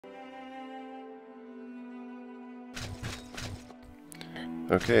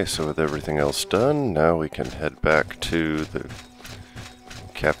Okay, so with everything else done, now we can head back to the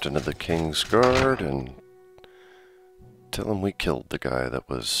captain of the King's Guard and tell him we killed the guy that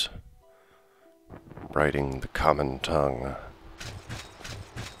was writing the common tongue.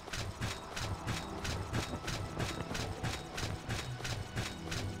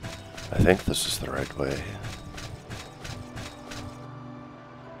 I think this is the right way.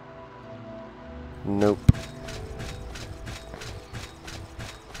 Nope.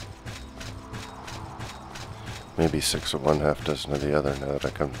 Maybe 6 of one, half dozen of the other, now that I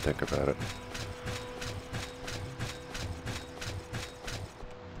come to think about it.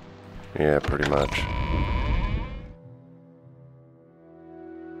 Yeah, pretty much.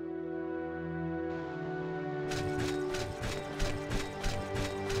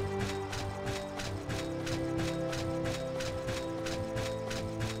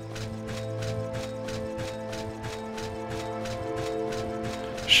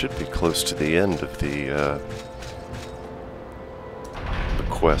 Should be close to the end of the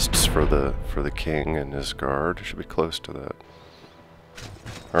quests for the king and his guard. Should be close to that.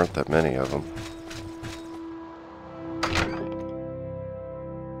 Aren't that many of them.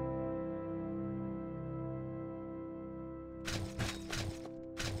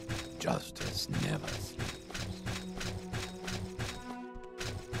 Justice never sleeps.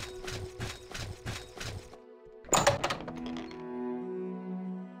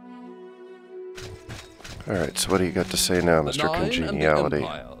 Alright, so what do you got to say now, Mr. Congeniality?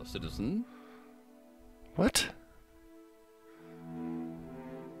 Empire, citizen. What?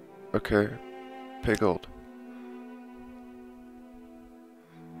 Okay. Pay gold.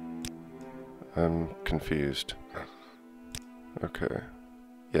 I'm confused. Okay.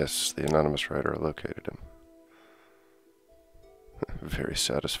 Yes, the anonymous writer located him. Very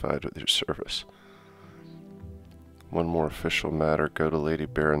satisfied with your service. One more official matter. Go to Lady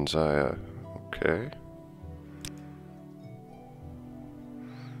Baronzaya. Okay.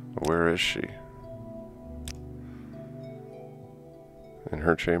 Where is she? In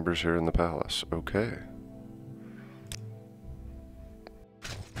her chambers here in the palace. Okay.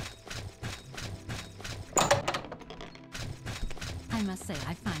 I must say,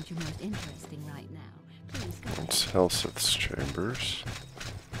 I find you most interesting right now. Please go ahead. It's Helseth's chambers.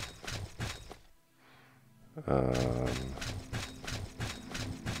 What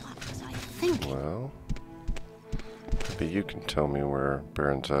was I thinking? Well, maybe you can tell me where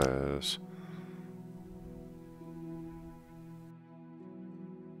Baronzaya is.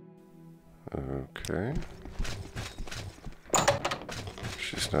 Okay.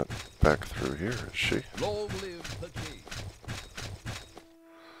 She's not back through here, is she? Long live the king.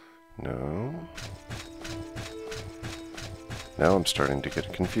 No. Now I'm starting to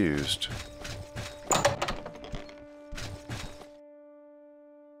get confused.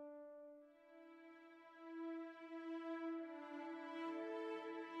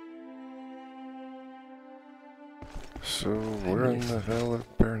 So, where in the hell are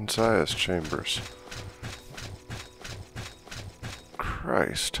Baronzaya's chambers?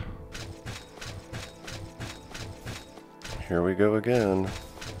 Christ. Here we go again.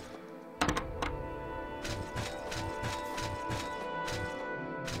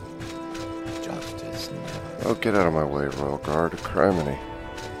 Justice never. Oh, get out of my way, Royal Guard. Criminy.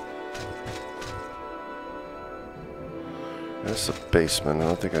 That's the basement. I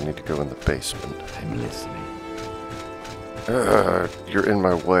don't think I need to go in the basement. I'm listening. You're in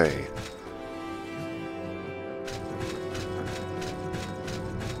my way.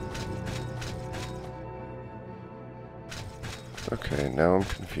 Okay, now I'm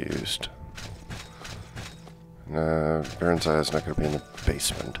confused. Baronzaya's not going to be in the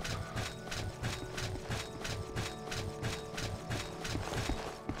basement.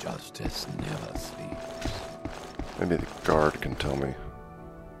 Justice never sleeps. Maybe the guard can tell me.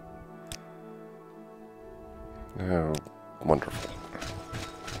 Oh, wonderful.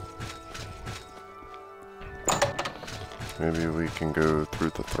 Maybe we can go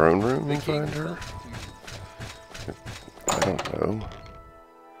through the throne room and find her? I don't know.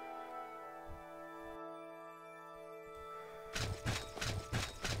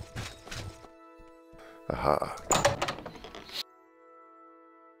 Aha.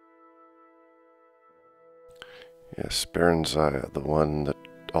 Yes, Baronzaya, the one that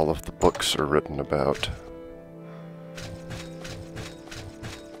all of the books are written about.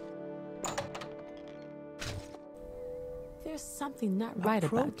 There's something not right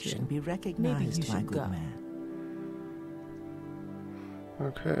about Approach you. and be Maybe you recognized, my should good go. man.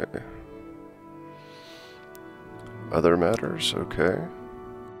 Okay. Other matters? Okay.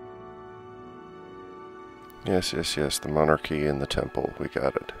 Yes, yes, yes, the monarchy and the temple. We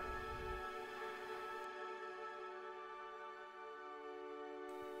got it.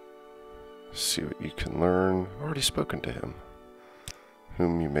 See what you can learn. Already spoken to him.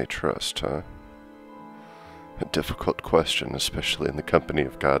 Whom you may trust, huh? A difficult question, especially in the company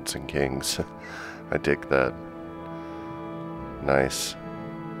of gods and kings. I dig that. Nice.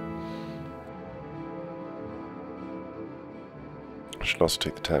 I should also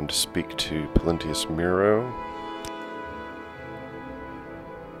take the time to speak to Polyntius Miro.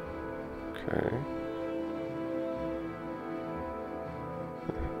 Okay.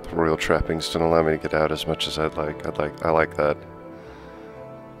 The royal trappings don't allow me to get out as much as I'd like. I like that.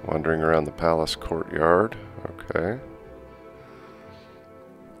 Wandering around the palace courtyard. Okay.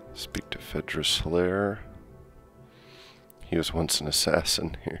 Speak to Phaedrus Hilaire. He was once an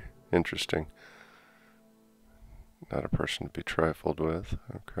assassin here. Interesting. Not a person to be trifled with.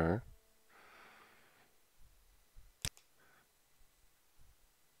 Okay.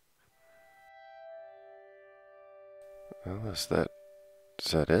 Well, is that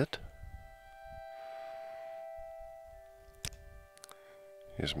it?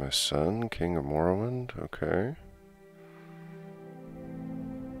 He's my son, King of Morrowind. Okay.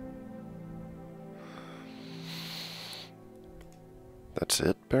 That's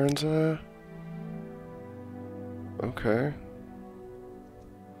it, Baronzaya? Okay.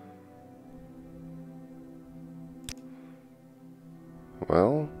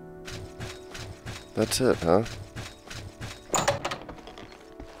 Well, that's it, huh?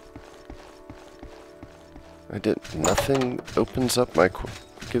 Nothing opens up my,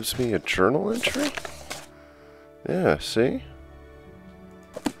 gives me a journal entry? Yeah, see?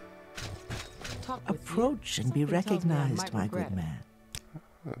 Approach and be recognized, my good man.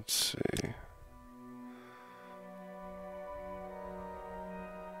 Let's see.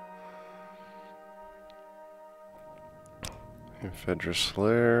 Phaedrus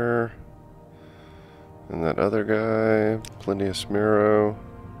Hilaire. And that other guy, Polyntius Miro.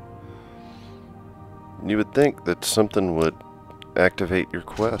 You would think that something would activate your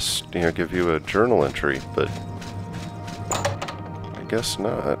quest, you know, give you a journal entry, but I guess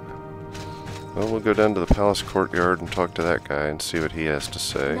not. Well, we'll go down to the palace courtyard and talk to that guy and see what he has to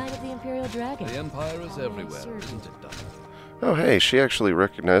say. Knight of the Imperial Dragon. The Empire is everywhere, isn't it, Doctor? Oh, hey, she actually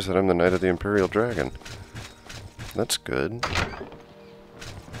recognized that I'm the Knight of the Imperial Dragon. That's good.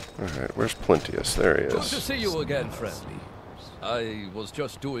 Alright, where's Polyntius? There he is. Good to see you again, friend. I was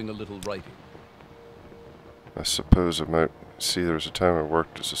just doing a little writing. I suppose I might see there was a time I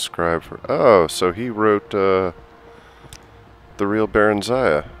worked as a scribe for... Oh, so he wrote, the real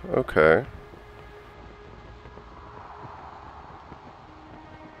Baronzaya. Okay.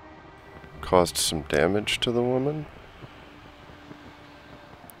 Caused some damage to the woman?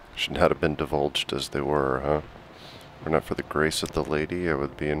 Should not have been divulged as they were, huh? Were not for the grace of the lady, I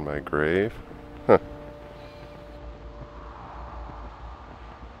would be in my grave. Huh.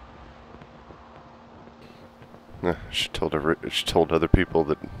 She told other people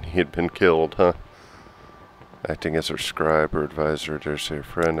that he had been killed, huh? Acting as her scribe or advisor, dare say a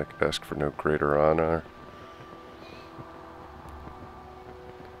friend, I could ask for no greater honor.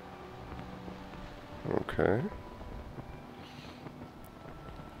 Okay.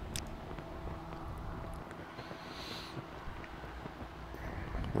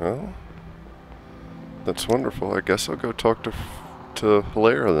 Well, that's wonderful. I guess I'll go talk to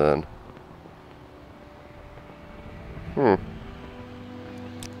Hilaire then.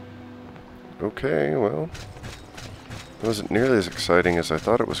 Okay, well, it wasn't nearly as exciting as I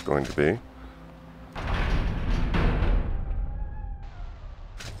thought it was going to be.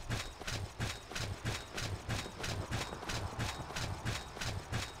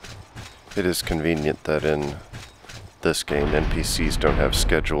 It is convenient that in this game NPCs don't have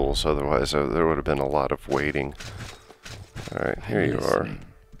schedules, otherwise there would have been a lot of waiting. Alright, here you are.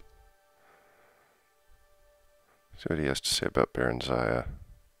 See what he has to say about Baronzaya.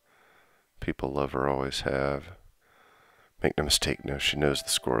 People love her, always have. Make no mistake, she knows the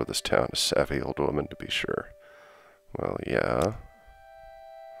score of this town. A savvy old woman, to be sure. Well, yeah.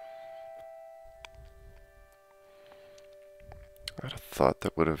 I'd have thought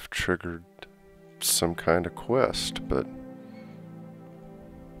that would have triggered some kind of quest, but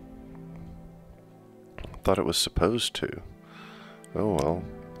I thought it was supposed to. Oh well,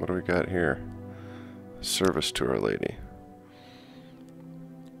 what do we got here? Service to Our Lady.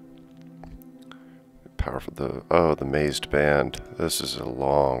 Powerful, the mazed band. This is a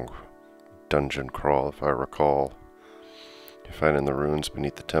long dungeon crawl, if I recall. You find in the ruins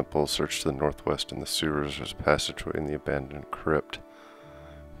beneath the temple, search to the northwest in the sewers, there's a passageway in the abandoned crypt.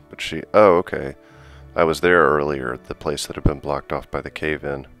 But oh, okay. I was there earlier at the place that had been blocked off by the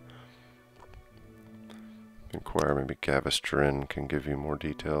cave-in. Inquire, maybe Gavestrin can give you more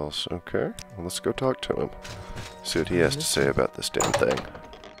details. Okay, well, let's go talk to him. See what he has to say about this damn thing.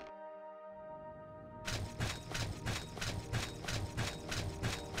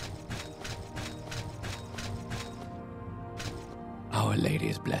 Our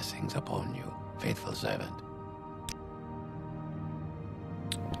Lady's blessings upon you, faithful servant.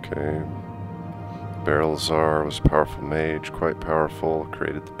 Okay. Barrelzar was a powerful mage, quite powerful,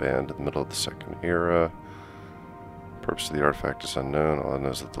 created the band in the middle of the Second Era. Purpose of the artifact is unknown, all I know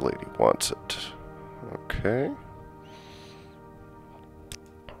is that the lady wants it. Okay.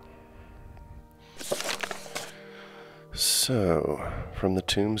 So, from the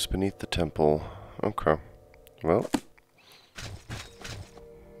tombs beneath the temple. Okay. Well,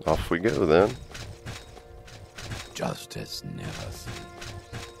 off we go then. Justice never sleeps.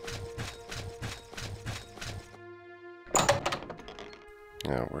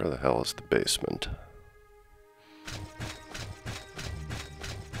 Now, where the hell is the basement?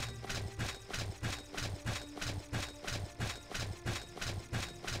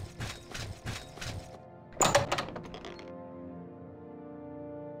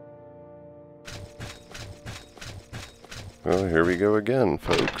 Well, here we go again,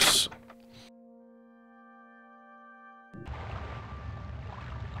 folks.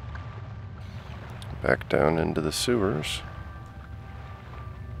 Back down into the sewers.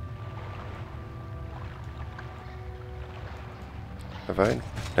 Have I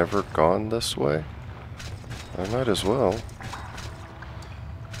never gone this way? I might as well.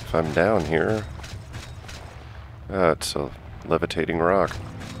 If I'm down here. Ah, it's a levitating rock.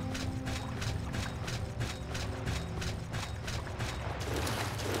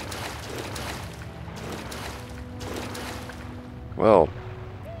 Well,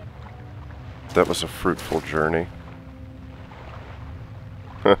 that was a fruitful journey.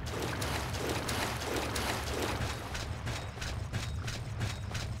 Huh.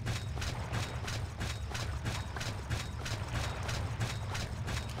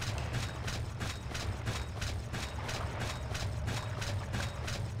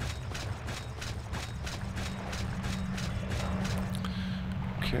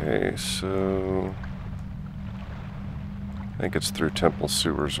 Okay, so I think it's through Temple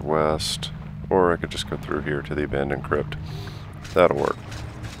Sewers West, or I could just go through here to the abandoned crypt. That'll work.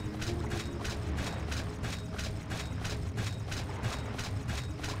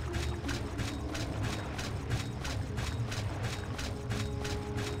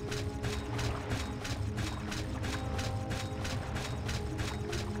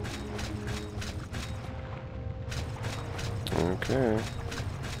 Okay.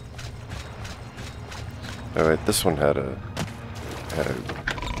 Alright, this one had a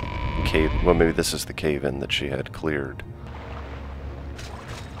cave. Well, maybe this is the cave-in that she had cleared.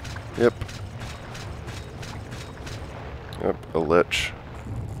 Yep. Yep, a lich.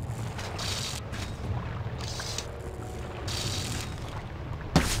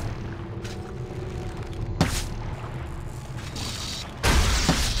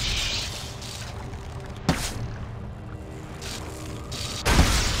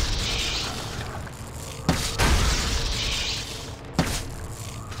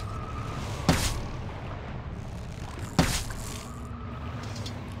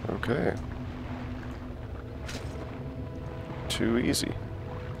 Okay. Too easy.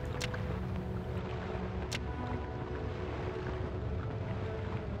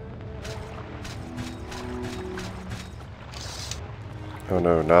 Oh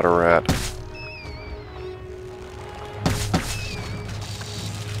no, not a rat.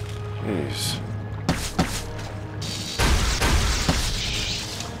 Jeez.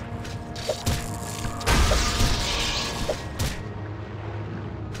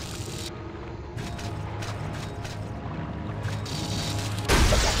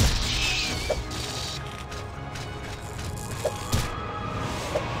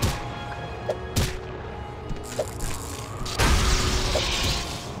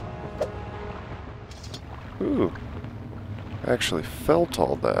 Ooh, I actually felt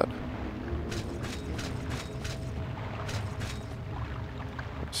all that.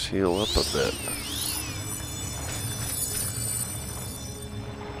 Let's heal up a bit.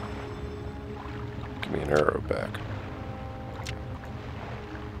 Give me an arrow back.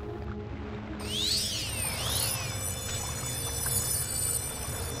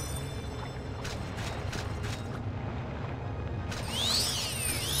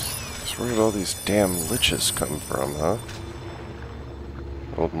 Where did all these damn liches come from, huh?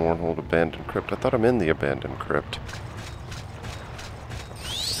 Old Mournhold abandoned crypt. I thought I'm in the abandoned crypt.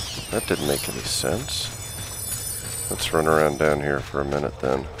 That didn't make any sense. Let's run around down here for a minute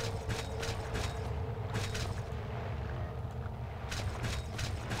then.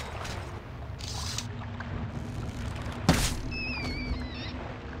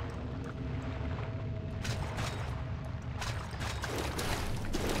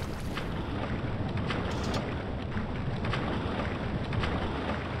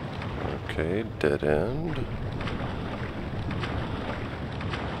 Okay, dead end.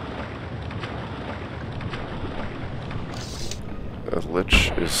 A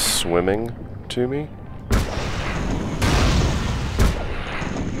lich is swimming to me.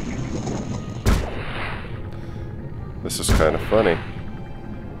 This is kind of funny.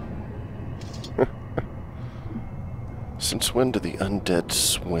 Since when do the undead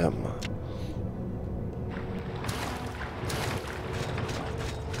swim?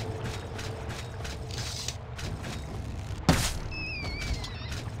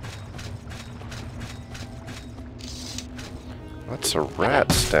 Lots of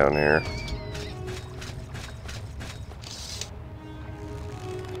rats down here.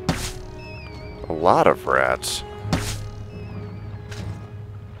 A lot of rats.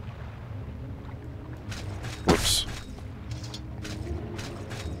 Whoops.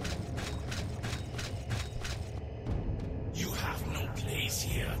 You have no place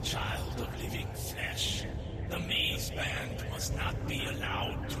here, child of living flesh. The maze band must not be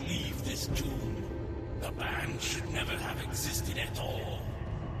allowed to leave this tomb. The band should never have existed at all.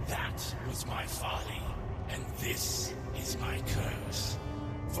 That was my folly, and this is my curse.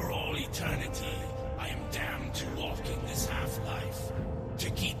 For all eternity, I am damned to walk in this half-life, to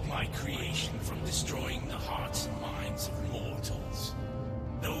keep my creation from destroying the hearts and minds of mortals.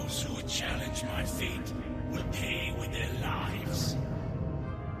 Those who would challenge my fate will pay with their lives.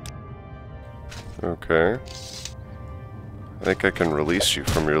 Okay. I think I can release you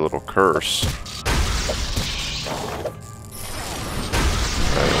from your little curse.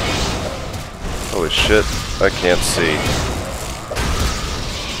 Holy shit, I can't see.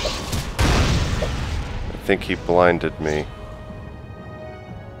 I think he blinded me.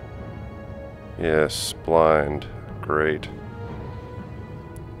 Yes, blind. Great.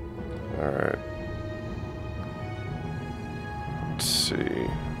 Alright. Let's see.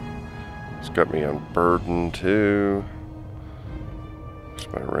 He's got me on burden too. It's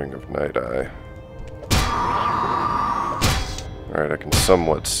my ring of night eye. Alright, I can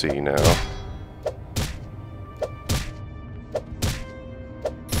somewhat see now.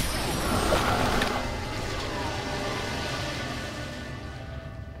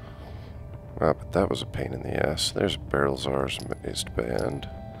 Wow, but that was a pain in the ass. There's Barrelzar's Mazed Band,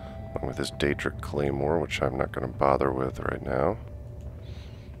 along with his Daedric Claymore, which I'm not going to bother with right now.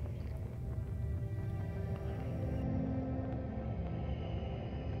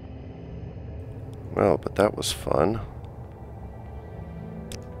 Well, but that was fun.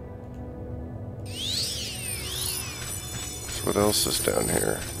 So what else is down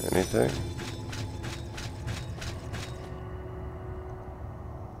here? Anything?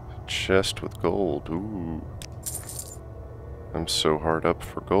 Chest with gold. Ooh. I'm so hard up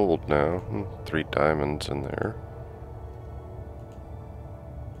for gold now. 3 diamonds in there.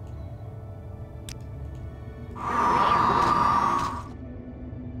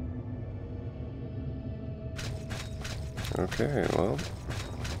 Okay, well,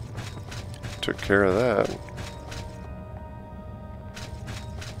 took care of that.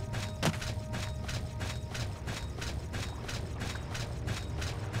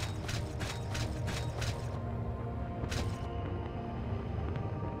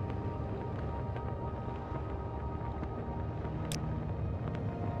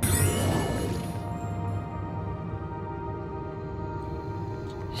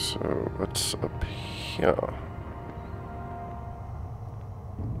 So, what's up here?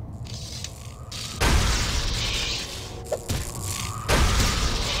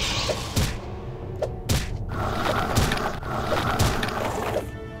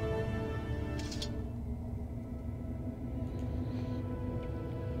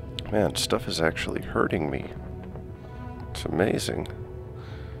 Man, stuff is actually hurting me. It's amazing.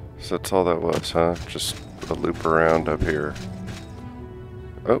 So that's all that was, huh? Just a loop around up here.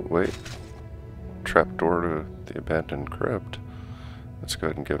 Oh, wait. Trapdoor to the abandoned crypt. Let's go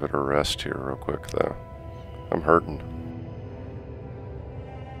ahead and give it a rest here real quick, though. I'm hurting.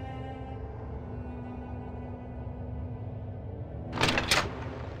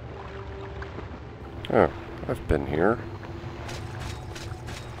 Oh, I've been here.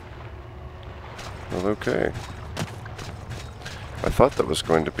 Well, okay. I thought that was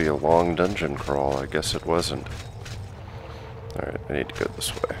going to be a long dungeon crawl. I guess it wasn't. Alright, I need to go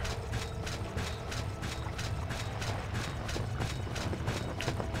this way.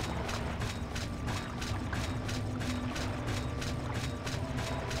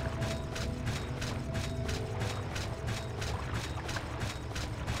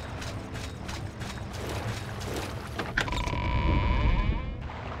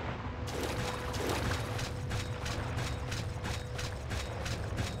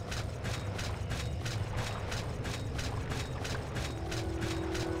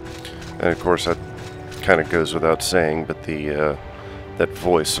 And of course, that kind of goes without saying, but the that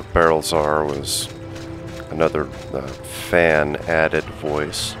voice of Barrelzar was another fan-added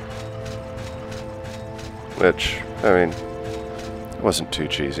voice, which, I mean, it wasn't too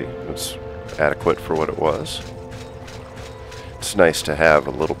cheesy. It was adequate for what it was. It's nice to have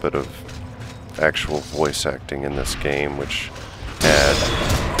a little bit of actual voice acting in this game, which had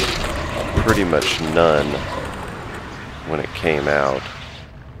pretty much none when it came out.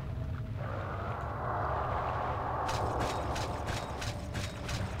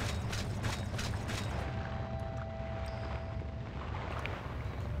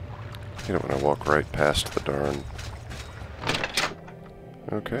 You don't want to walk right past the darn.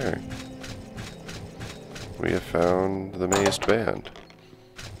 Okay. We have found the mazed band.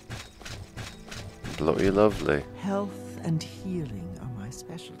 Bloody lovely. Health and healing are my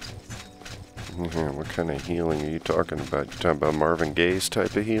specialties. What kind of healing are you talking about? You talking about Marvin Gaye's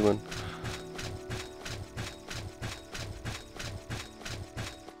type of healing?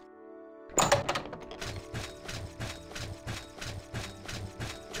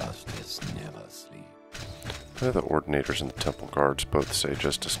 Never sleep. The ordinators and the temple guards both say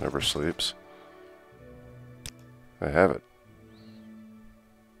justice never sleeps. I have it.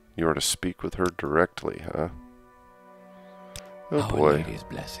 You are to speak with her directly, huh? Oh Our boy. Lady's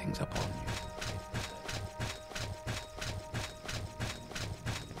blessings upon you.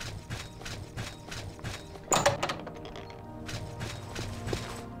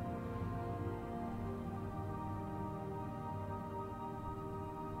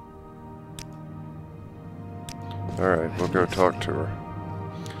 Alright, we'll go talk to her.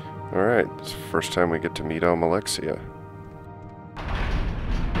 Alright, it's the first time we get to meet Almalexia.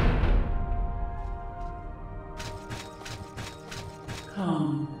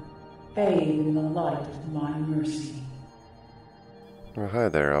 Come, bathe in the light of my mercy. Oh, hi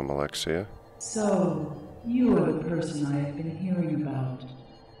there, Almalexia. So, you are the person I have been hearing about.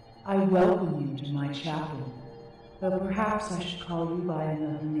 I welcome you to my chapel, though perhaps I should call you by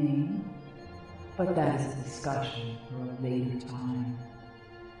another name. But that is a discussion for a later time.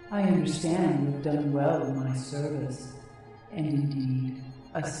 I understand you have done well in my service, and indeed,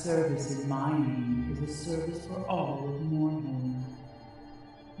 a service in my name is a service for all of Mornholm.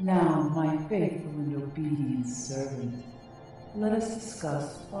 Now, my faithful and obedient servant, let us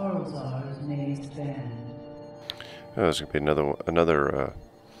discuss Barrelzar's mazed band. Oh, there's gonna be there's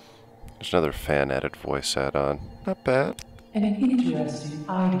another fan-added voice add-on. Not bad. An interesting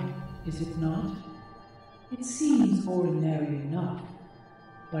item, is it not? It seems ordinary enough,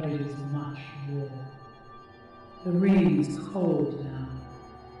 but it is much more. The ring is cold now,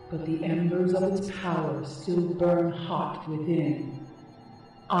 but the embers of its power still burn hot within.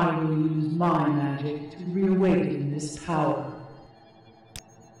 I will use my magic to reawaken this power.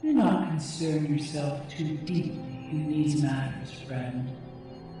 Do not concern yourself too deeply in these matters, friend.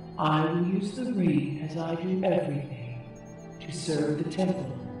 I will use the ring as I do everything, to serve the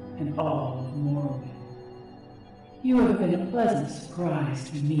temple and all of Morrowind. You have been a pleasant surprise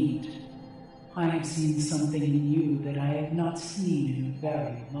to meet. I have seen something in you that I have not seen in a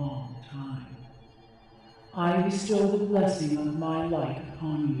very long time. I bestow the blessing of my light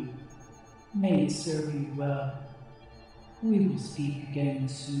upon you. May it serve you well. We will speak again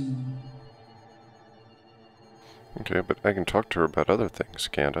soon. Okay, but I can talk to her about other things,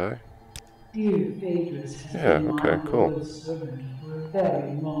 can't I? Dear Phaedrus has Yeah, been okay, my cool. loyal servant for a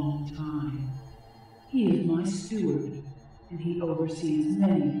very long time. He is my steward, and he oversees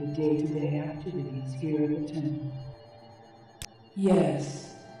many of the day-to-day activities here at the temple.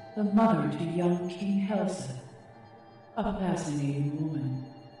 Yes, the mother to young King Helseth, a fascinating woman,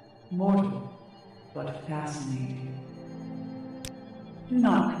 mortal, but fascinating. Do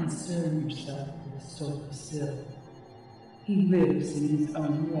not concern yourself with Sophocil. He lives in his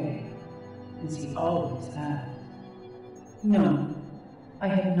own way, as he always has. No, I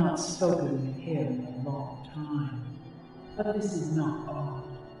have not spoken with him in a long time, but this is not odd.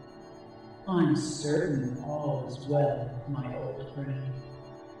 I'm certain all is well with my old friend.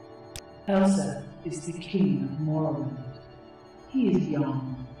 Helseth is the king of Morrowind. He is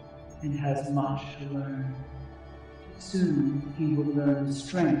young and has much to learn. Soon he will learn the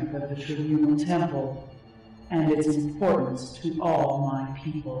strength of the Tribunal Temple and its importance to all my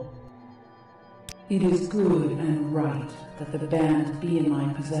people. It is good and right that the band be in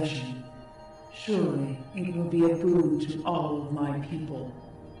my possession. Surely it will be a boon to all of my people.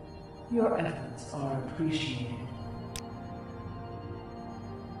 Your efforts are appreciated.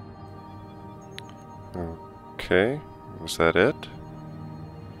 Okay, was that it?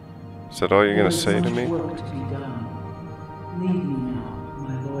 Is that all you're going to say to me? There is much work to be done. Leave me now,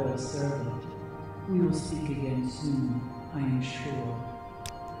 my loyal servant. We will speak again soon, I am sure.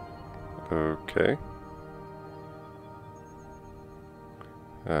 Okay.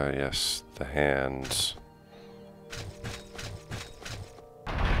 Yes, the hands.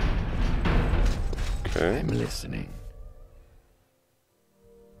 Okay. I'm listening.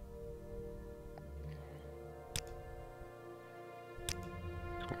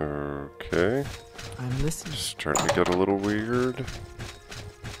 Okay. I'm listening. Starting to get a little weird. Of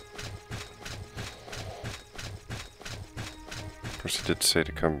course, he did say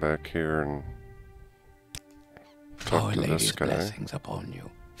to come back here and talk Our to Lady's this guy. blessings upon you,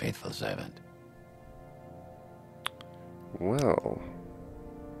 faithful servant. Well.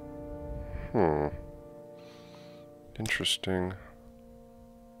 Interesting.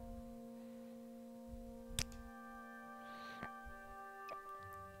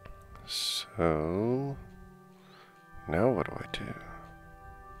 So, now what do I do?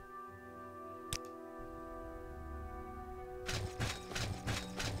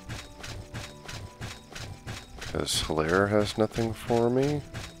 Because Hilaire has nothing for me.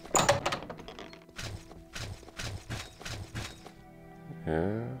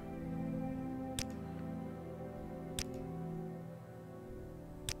 Yeah.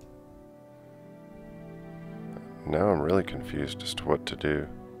 Now I'm really confused as to what to do.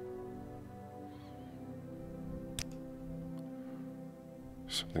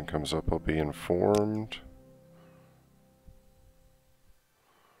 Something comes up, I'll be informed.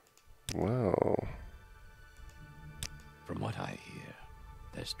 Well, From what I hear,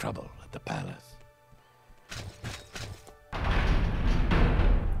 there's trouble at the palace.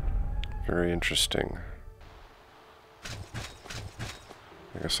 very interesting.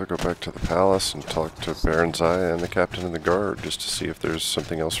 I guess I'll go back to the palace and talk to Baron Zaya and the captain of the guard just to see if there's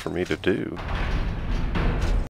something else for me to do.